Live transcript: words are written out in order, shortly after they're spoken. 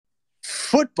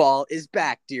Football is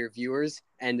back, dear viewers,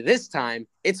 and this time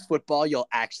it's football you'll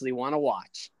actually want to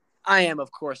watch. I am,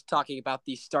 of course, talking about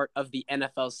the start of the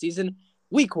NFL season.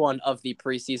 Week 1 of the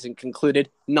preseason concluded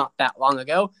not that long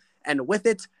ago, and with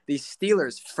it, the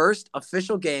Steelers' first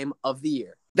official game of the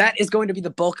year. That is going to be the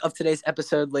bulk of today's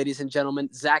episode, ladies and gentlemen.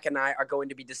 Zach and I are going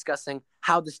to be discussing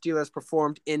how the Steelers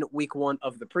performed in week 1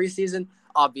 of the preseason,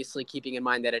 obviously keeping in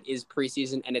mind that it is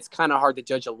preseason and it's kind of hard to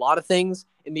judge a lot of things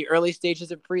in the early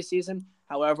stages of preseason.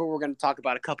 However, we're going to talk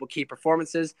about a couple key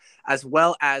performances as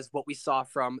well as what we saw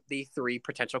from the 3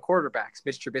 potential quarterbacks,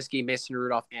 Mitch Trubisky, Mason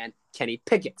Rudolph, and Kenny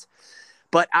Pickett.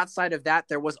 But outside of that,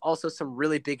 there was also some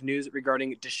really big news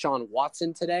regarding DeShaun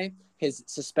Watson today. His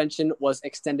suspension was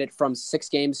extended from 6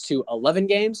 games to 11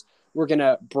 games. We're going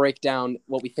to break down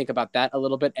what we think about that a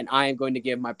little bit, and I am going to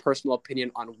give my personal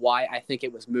opinion on why I think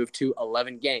it was moved to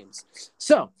 11 games.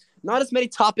 So, not as many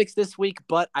topics this week,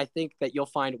 but I think that you'll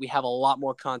find we have a lot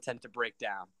more content to break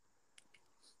down.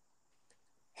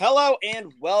 Hello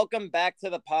and welcome back to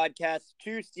the podcast,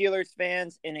 two Steelers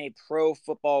fans in a pro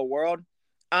football world.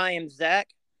 I am Zach.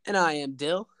 And I am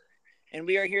Dill. And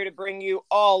we are here to bring you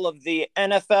all of the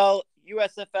NFL,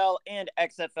 USFL, and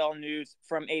XFL news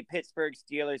from a Pittsburgh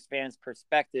Steelers fan's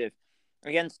perspective.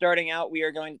 Again, starting out, we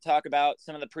are going to talk about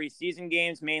some of the preseason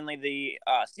games, mainly the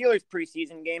Steelers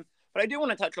preseason game. But I do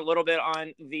want to touch a little bit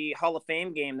on the Hall of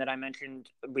Fame game that I mentioned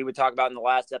we would talk about in the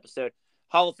last episode.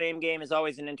 Hall of Fame game is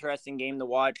always an interesting game to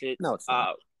watch. No, it's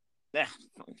not.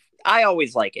 I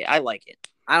always like it. I like it.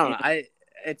 I don't know.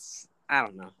 I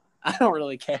don't know. I don't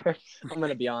really care. I'm going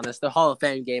to be honest. The Hall of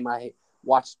Fame game I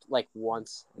watched like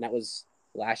once, and that was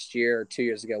last year or 2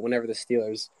 years ago, whenever the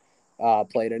Steelers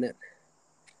played in it.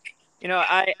 You know,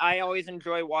 I always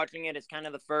enjoy watching it. It's kind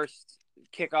of the first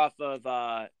kickoff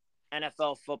of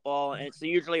NFL football, and it's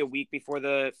usually a week before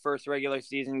the first regular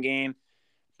season game.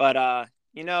 But,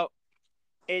 you know,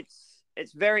 it's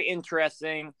very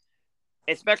interesting,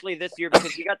 especially this year,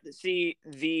 because you got to see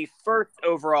the first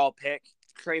overall pick,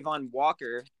 Trayvon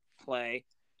Walker, play.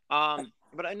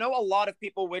 But I know a lot of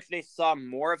people wish they saw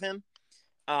more of him.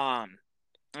 I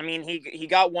mean, he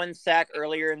got 1 sack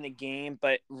earlier in the game,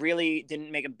 but really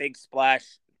didn't make a big splash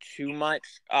too much.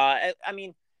 I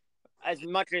mean, as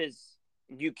much as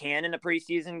you can in a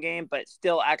preseason game, but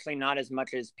still actually not as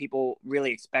much as people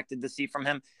really expected to see from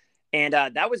him. And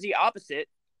that was the opposite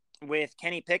with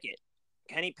Kenny Pickett.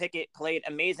 Kenny Pickett played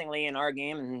amazingly in our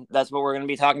game, and that's what we're going to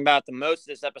be talking about the most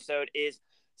this episode is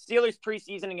Steelers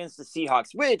preseason against the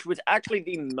Seahawks, which was actually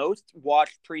the most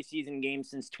watched preseason game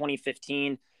since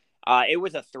 2015. It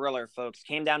was a thriller, folks.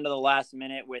 Came down to the last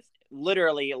minute with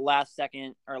literally last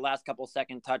couple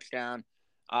second touchdown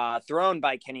thrown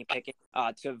by Kenny Pickett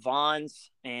to Vaughn's,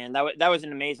 and that was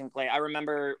an amazing play. I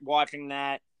remember watching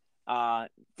that,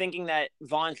 thinking that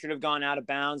Vaughn should have gone out of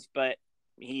bounds, but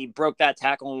he broke that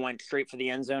tackle and went straight for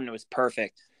the end zone. It was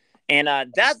perfect. And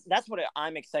that's what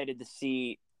I'm excited to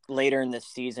see later in this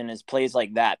season is plays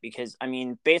like that. Because, I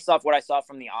mean, based off what I saw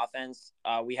from the offense,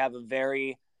 we have a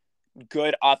very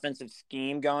good offensive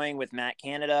scheme going with Matt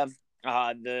Canada.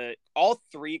 All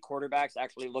 3 quarterbacks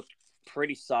actually looked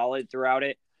pretty solid throughout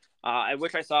it. I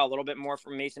wish I saw a little bit more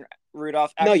from Mason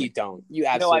Rudolph. Actually, no, you don't. You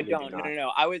absolutely No, I don't.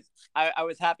 No. I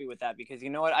was happy with that because you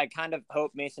know what? I kind of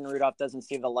hope Mason Rudolph doesn't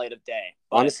see the light of day.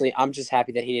 But honestly, I'm just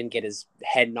happy that he didn't get his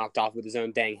head knocked off with his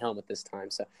own dang helmet this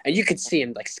time. So, and you could see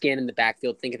him like scanning the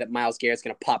backfield, thinking that Myles Garrett's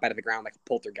going to pop out of the ground like a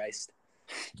poltergeist.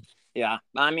 Yeah,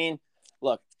 I mean,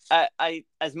 look, I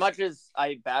as much as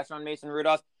I bash on Mason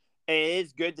Rudolph, it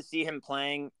is good to see him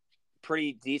playing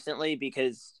pretty decently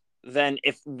because then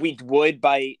if we would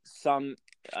by some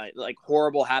like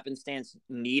horrible happenstance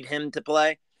need him to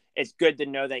play, it's good to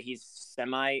know that he's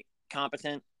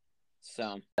semi-competent.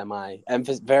 So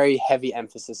very heavy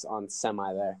emphasis on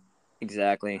semi there.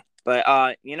 Exactly.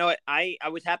 But you know what? I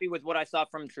was happy with what I saw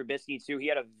from Trubisky too. He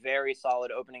had a very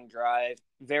solid opening drive,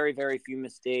 very, very few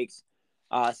mistakes.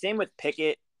 Same with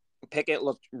Pickett. Pickett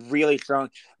looked really strong.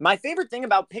 My favorite thing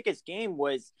about Pickett's game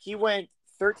was he went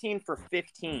 13 for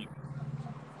 15.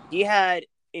 He had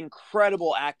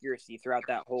incredible accuracy throughout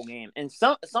that whole game. And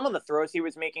some of the throws he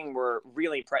was making were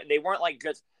really they weren't like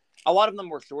just a lot of them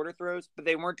were shorter throws, but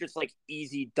they weren't just like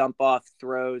easy dump off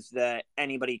throws that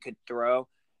anybody could throw.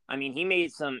 I mean, he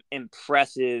made some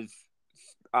impressive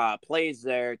plays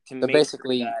there to make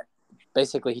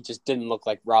basically he just didn't look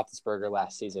like Roethlisberger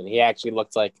last season. He actually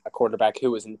looked like a quarterback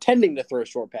who was intending to throw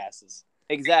short passes.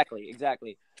 Exactly.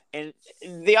 And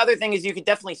the other thing is you could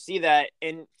definitely see that.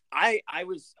 And I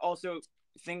was also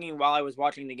thinking while I was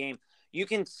watching the game, you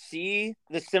can see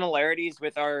the similarities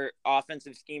with our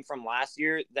offensive scheme from last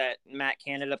year that Matt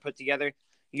Canada put together.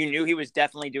 you knew he was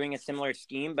definitely doing a similar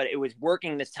scheme, but it was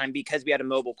working this time because we had a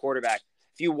mobile quarterback.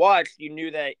 If you watched, you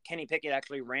knew that Kenny Pickett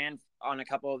actually ran on a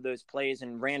couple of those plays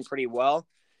and ran pretty well.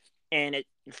 And it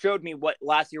showed me what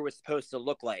last year was supposed to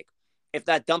look like. If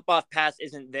that dump off pass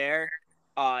isn't there,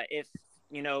 if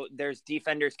there's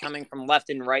defenders coming from left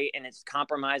and right and it's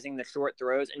compromising the short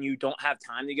throws and you don't have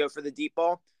time to go for the deep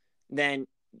ball, then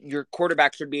your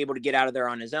quarterback should be able to get out of there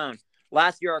on his own.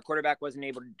 Last year, our quarterback wasn't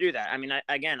able to do that. I mean,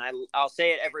 I'll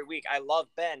say it every week. I love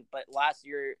Ben, but last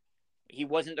year he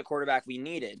wasn't the quarterback we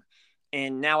needed.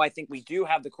 And now I think we do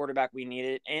have the quarterback we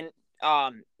needed. And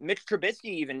Mitch Trubisky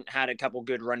even had a couple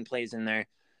good run plays in there.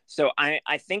 So I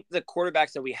think the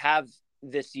quarterbacks that we have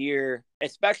this year,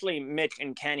 especially Mitch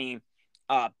and Kenny,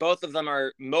 both of them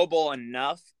are mobile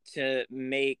enough to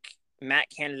make Matt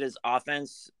Canada's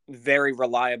offense very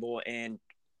reliable and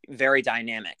very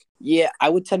dynamic. Yeah, I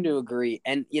would tend to agree.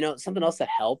 And, something else that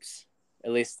helps,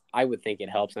 at least I would think it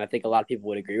helps, and I think a lot of people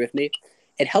would agree with me,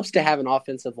 it helps to have an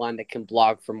offensive line that can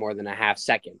block for more than a half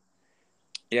second.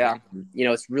 Yeah.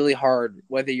 It's really hard,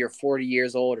 whether you're 40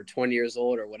 years old or 20 years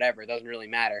old or whatever, it doesn't really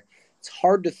matter. It's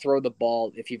hard to throw the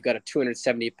ball if you've got a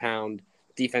 270-pound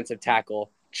defensive tackle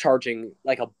charging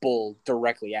like a bull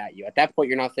directly at you. At that point,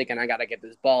 you're not thinking, I got to get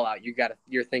this ball out.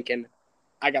 You're thinking,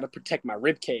 I got to protect my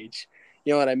rib cage.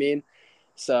 You know what I mean?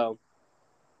 So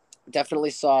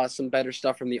definitely saw some better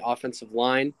stuff from the offensive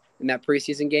line in that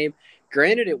preseason game.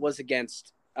 Granted, it was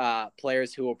against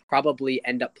players who will probably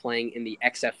end up playing in the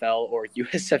XFL or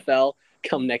USFL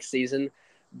come next season.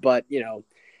 But,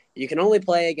 you can only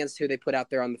play against who they put out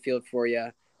there on the field for you.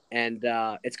 And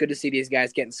it's good to see these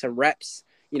guys getting some reps,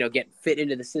 getting fit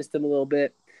into the system a little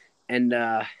bit. And,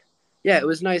 it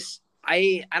was nice.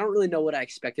 I don't really know what I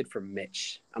expected from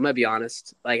Mitch. I'm going to be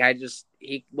honest. Like,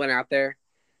 he went out there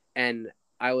and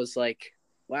I was like,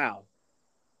 wow,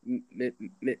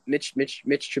 Mitch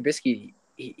Trubisky,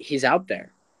 he's out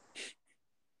there.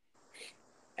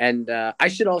 And I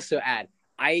should also add,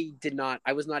 I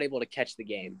was not able to catch the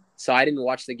game. So I didn't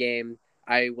watch the game.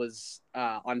 I was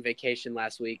on vacation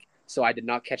last week, so I did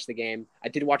not catch the game. I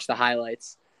did watch the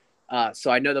highlights.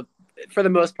 So I know for the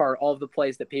most part, all of the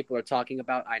plays that people are talking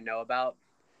about, I know about.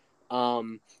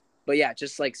 But yeah,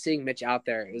 just like seeing Mitch out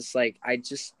there, it was like,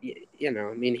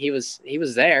 he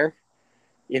was there,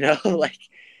 like,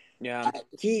 yeah,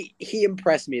 he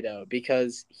impressed me though,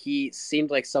 because he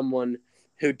seemed like someone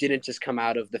who didn't just come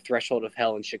out of the threshold of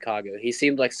hell in Chicago. He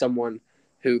seemed like someone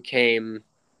who came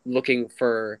looking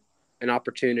for an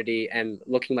opportunity and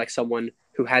looking like someone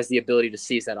who has the ability to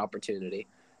seize that opportunity.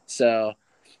 So,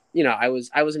 I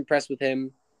was impressed with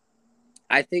him.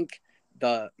 I think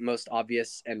the most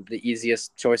obvious and the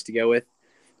easiest choice to go with,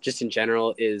 just in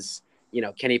general, is,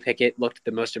 Kenny Pickett looked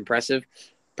the most impressive,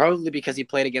 probably because he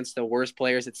played against the worst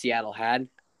players that Seattle had.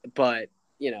 But,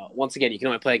 once again, you can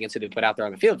only play against who they put out there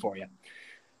on the field for you.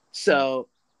 So,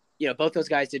 both those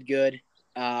guys did good.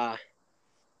 Man,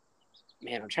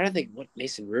 I'm trying to think what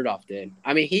Mason Rudolph did.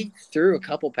 I mean, he threw a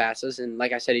couple passes, and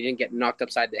like I said, he didn't get knocked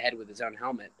upside the head with his own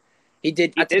helmet. He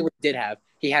did. I think he did have.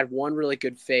 He had one really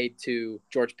good fade to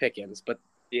George Pickens, but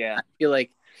yeah, I feel like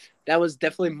that was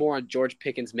definitely more on George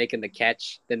Pickens making the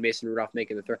catch than Mason Rudolph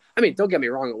making the throw. I mean, don't get me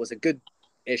wrong, it was a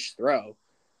good-ish throw,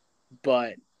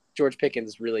 but George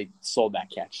Pickens really sold that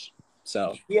catch.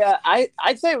 So yeah,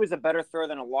 I'd say it was a better throw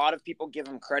than a lot of people give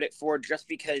him credit for, just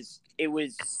because it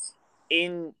was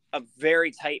in a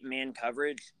very tight man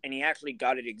coverage, and he actually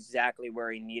got it exactly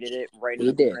where he needed it, right in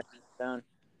the zone.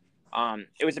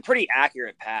 It was a pretty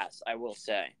accurate pass, I will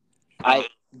say.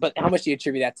 But how much do you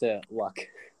attribute that to luck?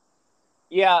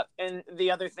 Yeah, and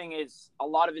the other thing is, a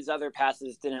lot of his other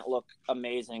passes didn't look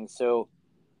amazing. So,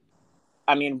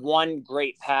 I mean, one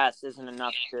great pass isn't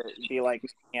enough to be like,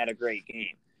 he had a great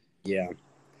game. Yeah.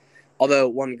 Although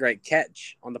one great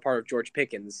catch on the part of George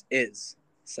Pickens is.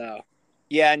 So.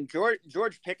 Yeah, and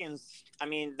George Pickens, I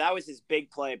mean, that was his big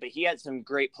play, but he had some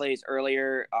great plays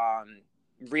earlier.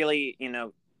 Really,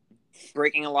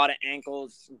 breaking a lot of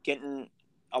ankles, getting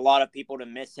a lot of people to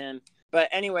miss him. But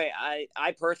anyway,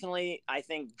 I personally, I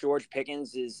think George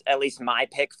Pickens is at least my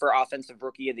pick for Offensive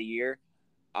Rookie of the Year.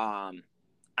 I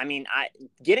mean,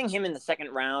 getting him in the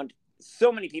second round,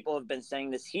 so many people have been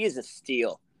saying this. He is a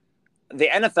steal. The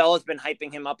NFL has been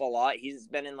hyping him up a lot. He's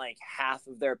been in like half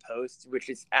of their posts, which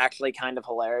is actually kind of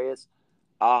hilarious.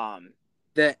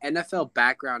 The NFL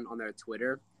background on their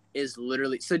Twitter is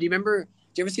literally. So do you ever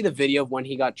see the video of when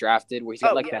he got drafted where he's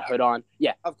got the hood on?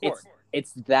 Yeah, of course.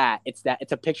 It's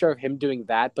a picture of him doing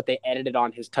that, but they edited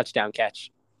on his touchdown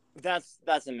catch. That's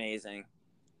amazing.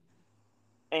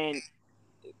 And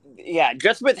Yeah,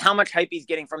 just with how much hype he's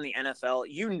getting from the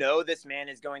NFL, this man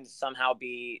is going to somehow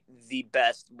be the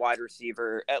best wide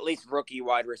receiver, at least rookie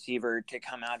wide receiver, to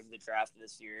come out of the draft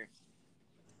this year.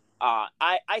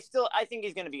 I think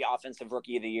he's going to be offensive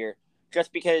rookie of the year,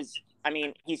 just because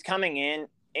he's coming in,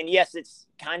 and yes, it's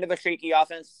kind of a shaky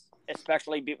offense,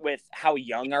 especially with how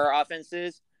young our offense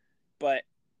is, but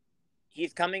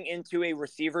he's coming into a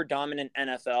receiver dominant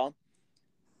NFL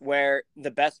where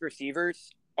the best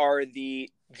receivers are the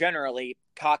generally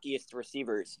cockiest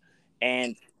receivers.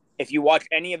 And if you watch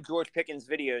any of George Pickens'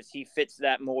 videos, he fits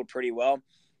that mold pretty well.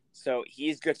 So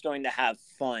he's just going to have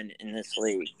fun in this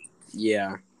league.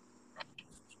 Yeah.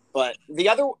 But the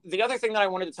other thing that I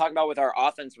wanted to talk about with our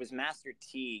offense was Master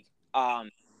Teague.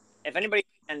 If anybody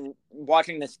and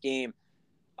watching this game,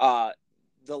 the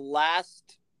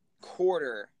last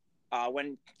quarter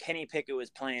when Kenny Pickett was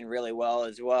playing really well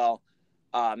as well,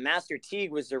 Master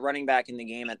Teague was the running back in the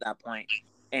game at that point,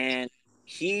 and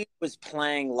he was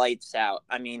playing lights out.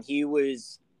 I mean, he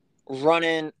was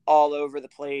running all over the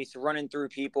place, running through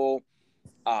people.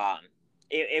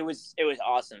 It was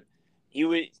awesome. He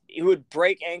would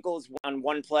break ankles on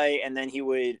one play, and then he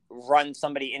would run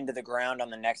somebody into the ground on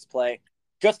the next play,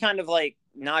 just kind of like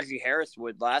Najee Harris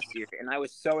would last year. And I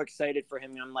was so excited for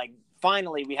him. And I'm like,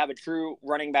 finally, we have a true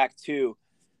running back too.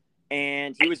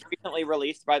 And he was recently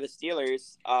released by the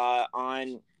Steelers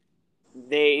on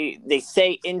they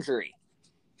say injury,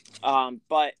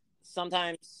 but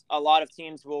sometimes a lot of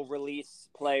teams will release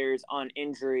players on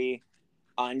injury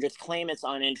and just claim it's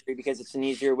on injury because it's an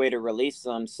easier way to release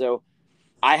them. So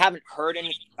I haven't heard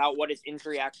anything about what his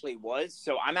injury actually was.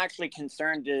 So I'm actually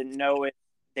concerned to know if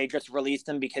they just released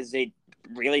him because they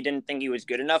really didn't think he was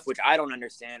good enough, which I don't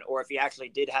understand, or if he actually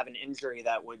did have an injury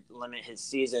that would limit his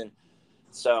season.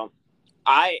 So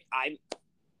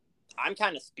I'm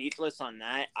kind of speechless on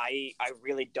that. I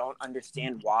really don't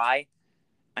understand why.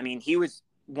 I mean, he was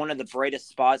one of the brightest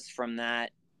spots from that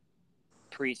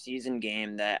preseason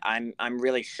game that I'm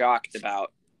really shocked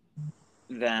about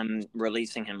them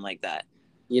releasing him like that.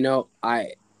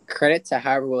 I credit to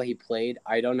however well he played.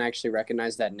 I don't actually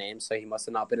recognize that name, so he must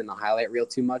have not been in the highlight reel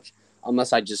too much,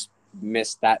 unless I just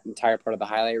missed that entire part of the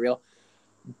highlight reel.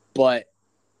 But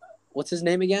what's his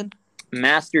name again?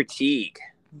 Master Teague.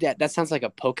 That sounds like a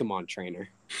Pokemon trainer.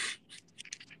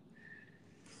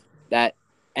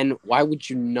 And why would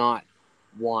you not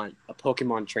want a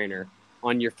Pokemon trainer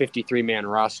on your 53-man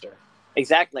roster?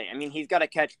 Exactly. I mean, he's got to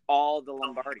catch all the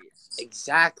Lombardis.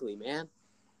 Exactly, man.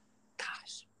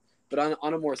 Gosh. But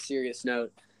on a more serious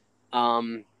note,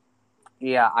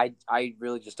 yeah, I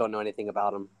really just don't know anything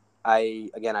about him. I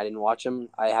didn't watch him.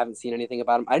 I haven't seen anything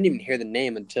about him. I didn't even hear the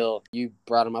name until you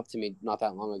brought him up to me not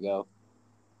that long ago.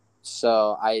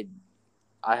 So I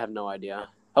have no idea.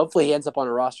 Hopefully he ends up on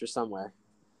a roster somewhere.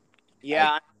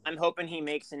 Yeah, I'm hoping he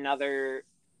makes another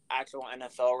actual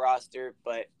NFL roster.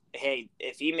 But, hey,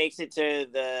 if he makes it to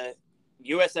the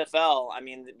USFL, I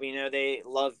mean, we know they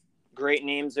love great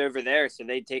names over there, so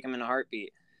they'd take him in a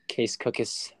heartbeat. Case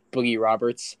Cookus, Boogie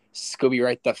Roberts, Scooby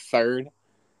Wright the third.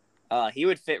 He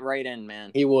would fit right in,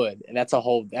 man. He would. And that's a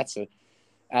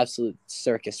absolute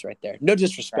circus right there. No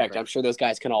disrespect. Right. I'm sure those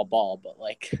guys can all ball, but,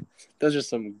 those are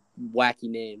some wacky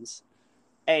names.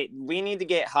 Hey, we need to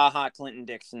get Ha Clinton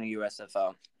Dix in the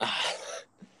USFL.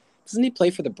 Doesn't he play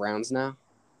for the Browns now?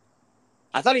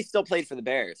 I thought he still played for the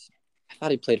Bears. I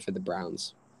thought he played for the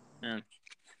Browns. Yeah.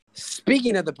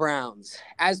 Speaking of the Browns,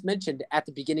 as mentioned at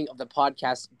the beginning of the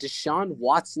podcast, DeShaun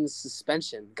Watson's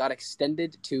suspension got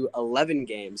extended to 11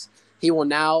 games. He will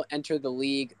now enter the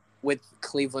league with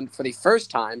Cleveland for the first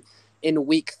time in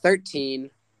Week 13.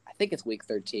 I think it's Week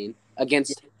 13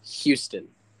 against Houston.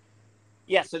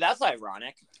 Yeah, so that's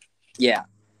ironic. Yeah,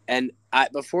 and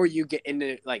before you get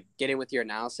in with your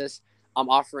analysis, I'm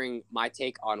offering my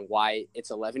take on why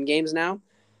it's 11 games now.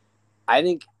 I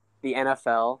think the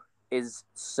NFL is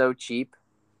so cheap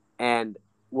and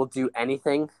will do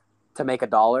anything to make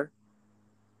 $1.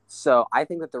 So I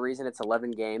think that the reason it's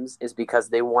 11 games is because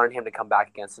they wanted him to come back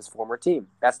against his former team.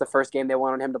 That's the first game they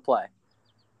wanted him to play.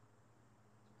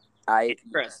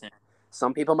 Interesting.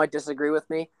 Some people might disagree with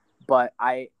me, but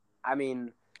I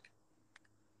mean,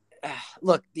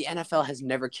 look, the NFL has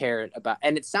never cared about,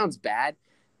 and it sounds bad,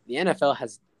 the NFL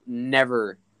has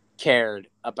never cared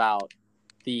about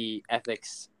the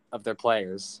ethics of their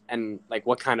players and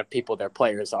what kind of people their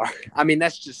players are. I mean,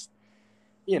 that's just,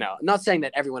 not saying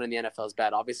that everyone in the NFL is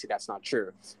bad. Obviously that's not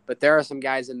true, but there are some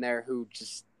guys in there who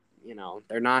just,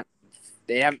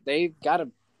 they've got a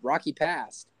rocky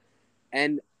past.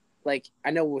 And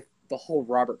I know with the whole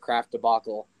Robert Kraft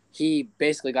debacle, he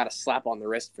basically got a slap on the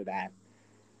wrist for that,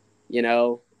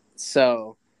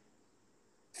 so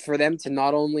for them to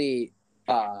not only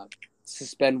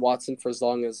suspend Watson for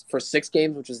 6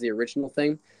 games, which was the original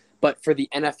thing, but for the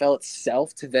NFL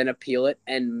itself to then appeal it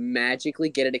and magically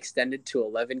get it extended to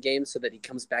 11 games so that he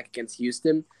comes back against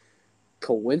Houston.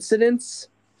 Coincidence?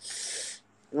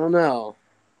 I don't know.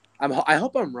 I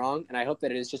hope I'm wrong, and I hope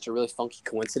that it is just a really funky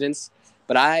coincidence,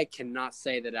 but I cannot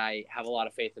say that I have a lot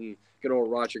of faith in good old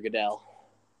Roger Goodell.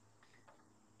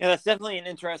 Yeah, that's definitely an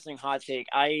interesting hot take.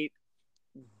 I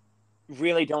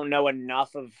really don't know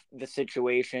enough of the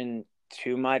situation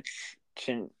too much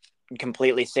to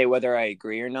completely say whether I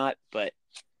agree or not, but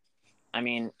I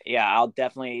mean, yeah, I'll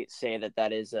definitely say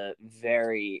that is a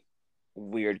very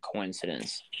weird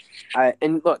coincidence.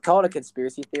 And look, call it a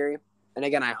conspiracy theory. And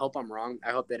again, I hope I'm wrong.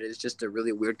 I hope that it is just a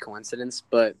really weird coincidence,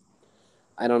 but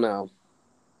I don't know.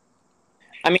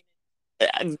 I mean,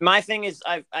 my thing is,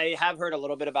 I have heard a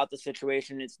little bit about the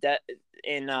situation. It's that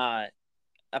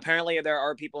apparently there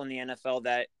are people in the NFL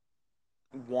that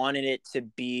wanted it to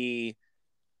be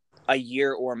a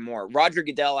year or more. Roger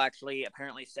Goodell actually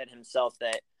apparently said himself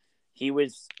that he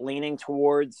was leaning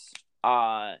towards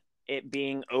it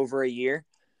being over a year,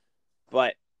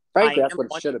 but frankly, that's what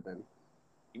it should have been.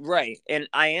 Right. And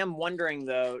I am wondering,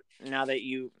 though, now that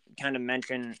you kind of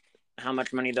mentioned how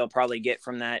much money they'll probably get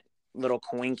from that little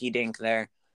coinky dink there,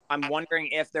 I'm wondering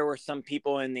if there were some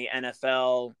people in the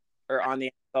NFL or on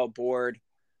the NFL board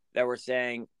that were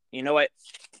saying, you know what,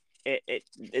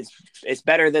 it's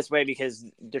better this way because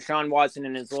DeShaun Watson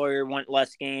and his lawyer want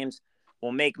less games.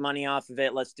 We'll make money off of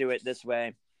it. Let's do it this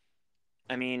way.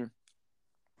 I mean,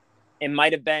 it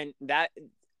might have been that.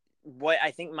 What I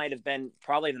think might have been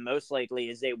probably the most likely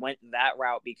is they went that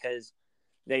route because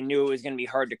they knew it was going to be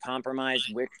hard to compromise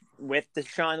with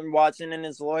DeShaun Watson and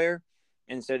his lawyer.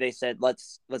 And so they said,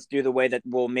 let's do the way that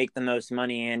will make the most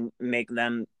money and make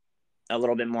them a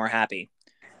little bit more happy.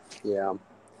 Yeah.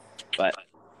 But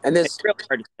and this, it's really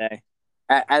hard to say.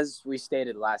 As we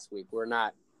stated last week, we're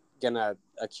not going to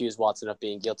accuse Watson of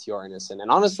being guilty or innocent. And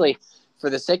honestly,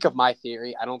 for the sake of my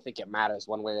theory, I don't think it matters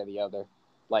one way or the other.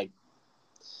 Like,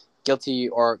 guilty,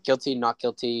 not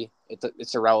guilty,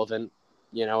 it's irrelevant.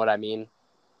 You know what I mean?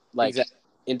 Like, exactly.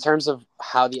 In terms of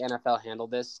how the NFL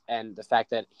handled this and the fact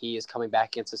that he is coming back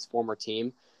against his former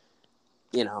team,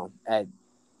 you know,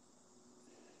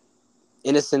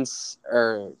 innocence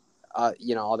or,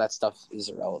 all that stuff is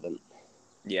irrelevant.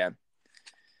 Yeah.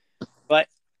 But,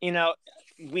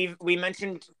 we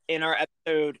mentioned in our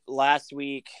episode last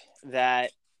week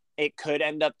that it could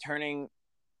end up turning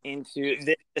into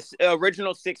this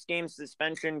original 6-game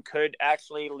suspension could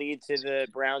actually lead to the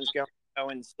Browns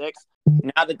going 0-6.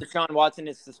 Now that DeShaun Watson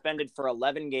is suspended for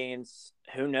 11 games,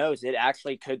 who knows? It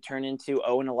actually could turn into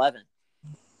 0-11.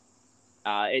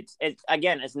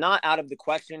 It's not out of the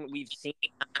question. We've seen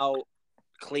how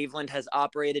Cleveland has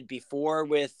operated before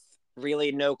with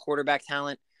really no quarterback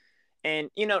talent.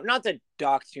 And, not to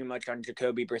dock too much on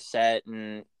Jacoby Brissett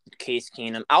and Case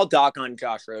Keenum. I'll dock on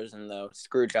Josh Rosen, though.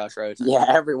 Screw Josh Rosen. Yeah,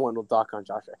 everyone will dock on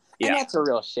Josh Rosen. Yeah. And that's a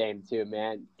real shame, too,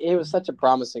 man. It was such a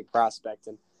promising prospect,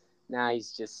 and now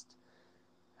he's just...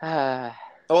 Well,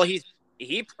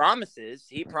 he promises.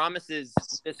 He promises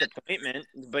disappointment,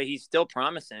 but he's still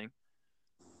promising.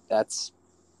 That's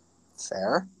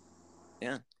fair.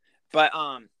 Yeah. But,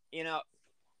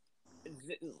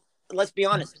 let's be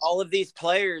honest. All of these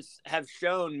players have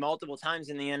shown multiple times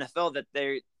in the NFL that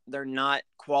they're not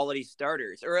quality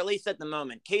starters, or at least at the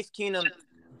moment. Case Keenum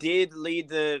did lead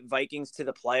the Vikings to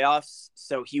the playoffs,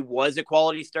 so he was a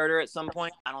quality starter at some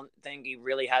point. I don't think he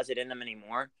really has it in him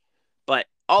anymore. But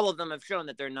all of them have shown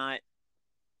that they're not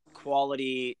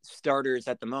quality starters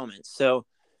at the moment. So,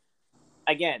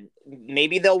 again,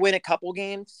 maybe they'll win a couple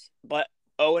games, but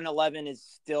 0-11 is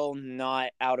still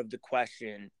not out of the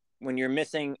question. When you're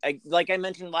missing, like I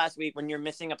mentioned last week, when you're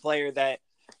missing a player that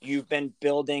you've been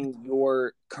building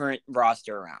your current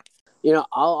roster around. I'll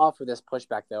offer this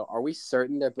pushback, though. Are we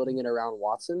certain they're building it around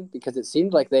Watson? Because it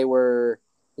seemed like they were,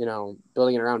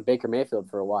 building it around Baker Mayfield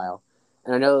for a while.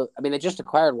 And they just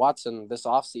acquired Watson this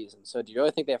offseason. So do you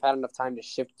really think they've had enough time to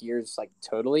shift gears, like,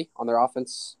 totally on their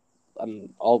offense,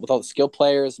 with all the skill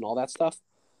players and all that stuff?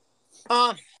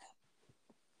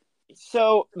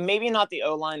 So maybe not the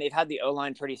O-line. They've had the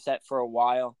O-line pretty set for a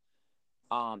while.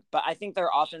 But I think their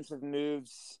offensive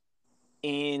moves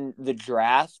in the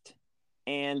draft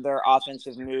and their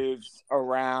offensive moves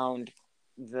around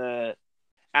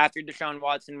after DeShaun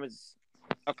Watson was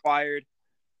acquired,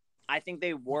 I think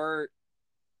they were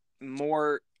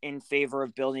more in favor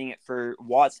of building it for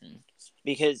Watson,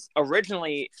 because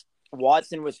originally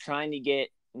Watson was trying to get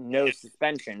no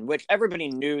suspension, which everybody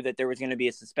knew that there was going to be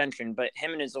a suspension, but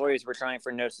him and his lawyers were trying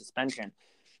for no suspension.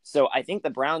 So I think the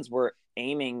Browns were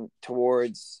aiming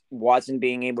towards Watson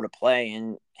being able to play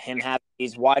and him having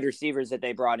these wide receivers that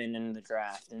they brought in the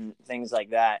draft and things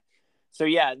like that. So,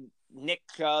 yeah, Nick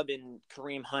Chubb and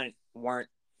Kareem Hunt weren't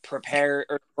prepared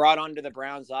or brought onto the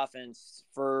Browns offense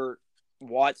for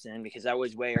Watson because that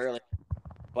was way early.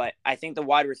 But I think the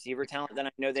wide receiver talent that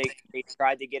I know they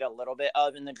tried to get a little bit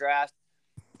of in the draft,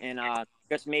 and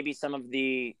just maybe some of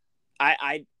the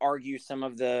I'd argue some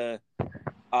of the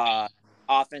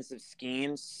offensive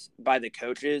schemes by the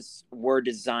coaches were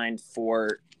designed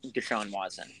for DeShaun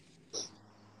Watson.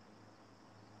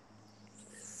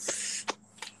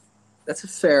 That's a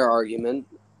fair argument.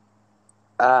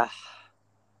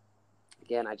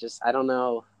 Again, I don't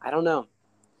know.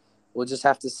 We'll just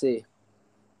have to see.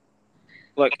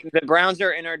 Look, the Browns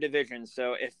are in our division,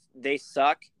 so if they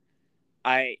suck,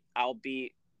 I'll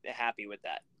be happy with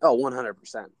that. Oh,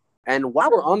 100%. And while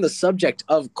we're on the subject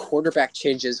of quarterback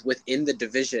changes within the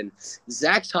division,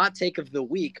 Zach's hot take of the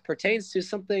week pertains to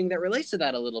something that relates to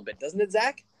that a little bit, doesn't it,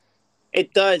 Zach?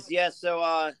 It does, yeah.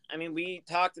 So, we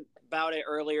talked about it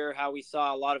earlier, how we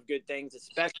saw a lot of good things,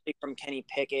 especially from Kenny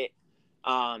Pickett.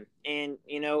 And,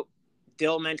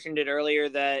 Dill mentioned it earlier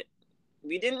that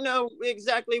we didn't know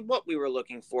exactly what we were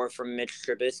looking for from Mitch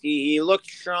Trubisky. He looked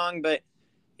strong, but,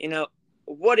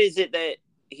 what is it that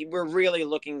we're really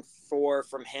looking for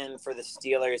from him for the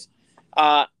Steelers?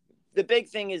 The big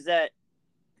thing is that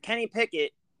Kenny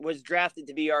Pickett was drafted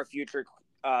to be our future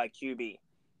QB.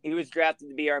 He was drafted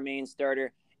to be our main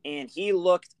starter, and he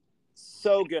looked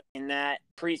so good in that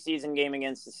preseason game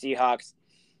against the Seahawks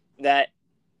that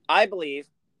I believe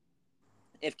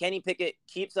if Kenny Pickett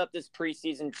keeps up this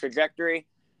preseason trajectory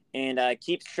and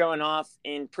keeps showing off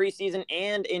in preseason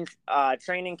and in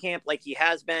training camp like he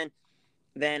has been,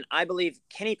 then I believe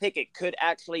Kenny Pickett could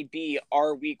actually be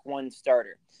our week 1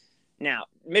 starter. Now,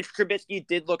 Mitch Trubisky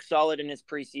did look solid in his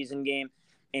preseason game,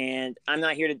 and I'm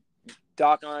not here to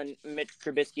dock on Mitch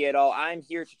Trubisky at all. I'm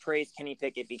here to praise Kenny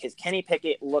Pickett because Kenny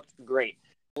Pickett looked great.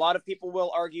 A lot of people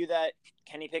will argue that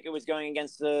Kenny Pickett was going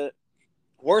against the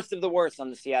worst of the worst on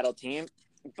the Seattle team,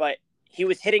 but he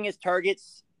was hitting his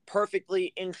targets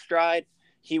perfectly in stride.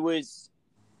 He was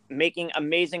making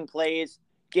amazing plays,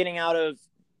 getting out of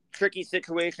tricky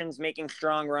situations, making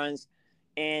strong runs.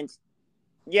 And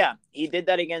yeah, he did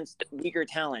that against weaker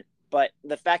talent. But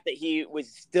the fact that he was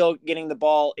still getting the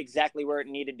ball exactly where it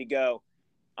needed to go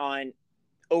on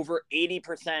over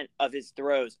 80% of his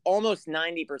throws, almost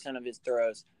 90% of his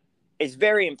throws, is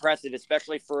very impressive,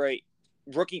 especially for a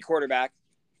rookie quarterback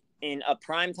in a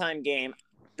primetime game.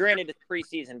 Granted, it's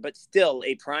preseason, but still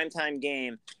a primetime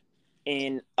game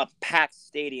in a packed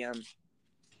stadium.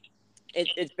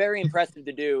 It's very impressive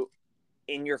to do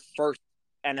in your first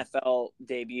NFL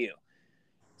debut.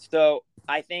 So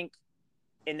I think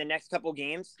in the next couple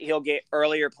games, he'll get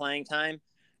earlier playing time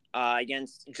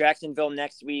against Jacksonville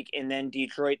next week and then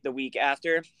Detroit the week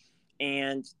after.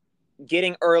 And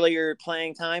getting earlier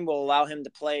playing time will allow him to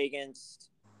play against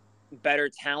better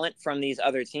talent from these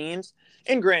other teams.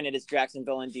 And granted, it's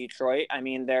Jacksonville and Detroit. I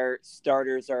mean, their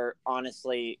starters are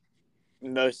honestly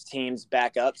most teams'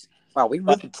 backups. Wow, we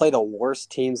really play the worst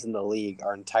teams in the league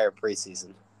our entire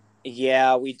preseason.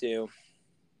 Yeah, we do.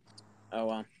 Oh,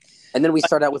 well. And then we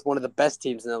start out with one of the best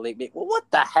teams in the league. Well, what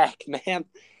the heck, man?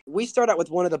 We start out with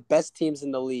one of the best teams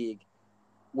in the league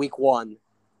week 1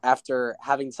 after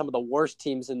having some of the worst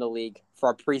teams in the league for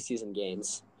our preseason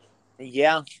games.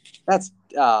 Yeah. That's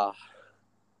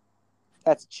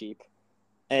cheap.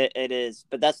 It is,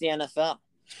 but that's the NFL.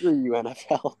 Screw you,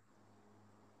 NFL.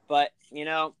 But,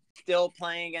 still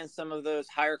playing against some of those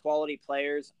higher quality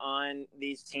players on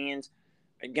these teams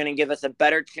are going to give us a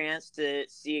better chance to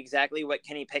see exactly what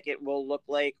Kenny Pickett will look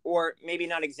like, or maybe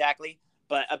not exactly,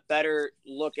 but a better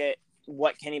look at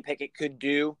what Kenny Pickett could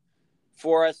do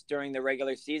for us during the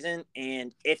regular season.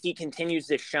 And if he continues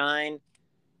to shine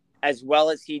as well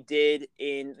as he did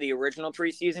in the original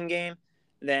preseason game,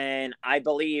 then I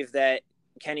believe that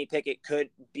Kenny Pickett could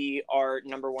be our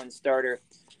number 1 starter.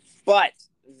 But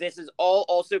this is all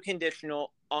also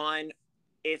conditional on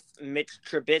if Mitch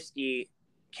Trubisky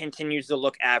continues to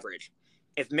look average.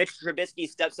 If Mitch Trubisky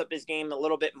steps up his game a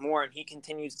little bit more and he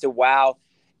continues to wow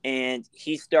and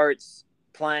he starts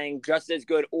playing just as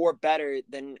good or better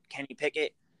than Kenny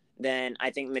Pickett, then I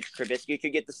think Mitch Trubisky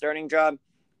could get the starting job.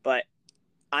 But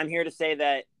I'm here to say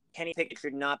that Kenny Pickett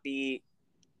should not be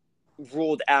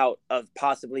ruled out of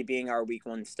possibly being our week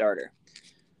 1 starter.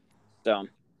 So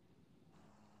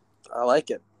I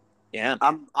like it. Yeah.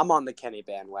 I'm on the Kenny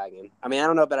bandwagon. I mean, I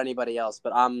don't know about anybody else,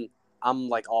 but I'm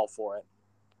like all for it.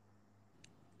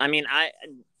 I mean,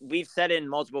 we've said in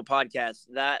multiple podcasts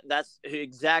that's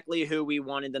exactly who we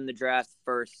wanted them to draft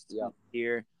first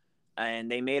year, and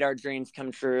they made our dreams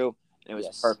come true. It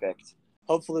was perfect.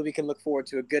 Hopefully, we can look forward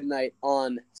to a good night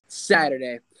on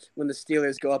Saturday when the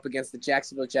Steelers go up against the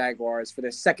Jacksonville Jaguars for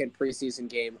their second preseason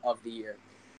game of the year.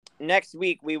 Next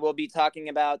week, we will be talking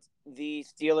about the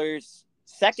Steelers'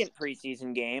 second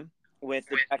preseason game with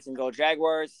the Jacksonville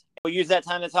Jaguars. We'll use that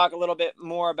time to talk a little bit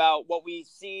more about what we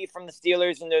see from the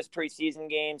Steelers in those preseason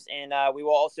games, and we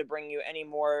will also bring you any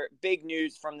more big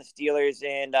news from the Steelers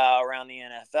and around the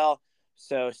NFL.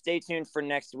 So stay tuned for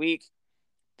next week.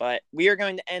 But we are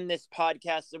going to end this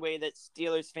podcast the way that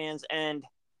Steelers fans end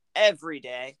every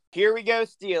day. Here we go,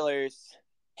 Steelers.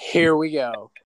 Here we go.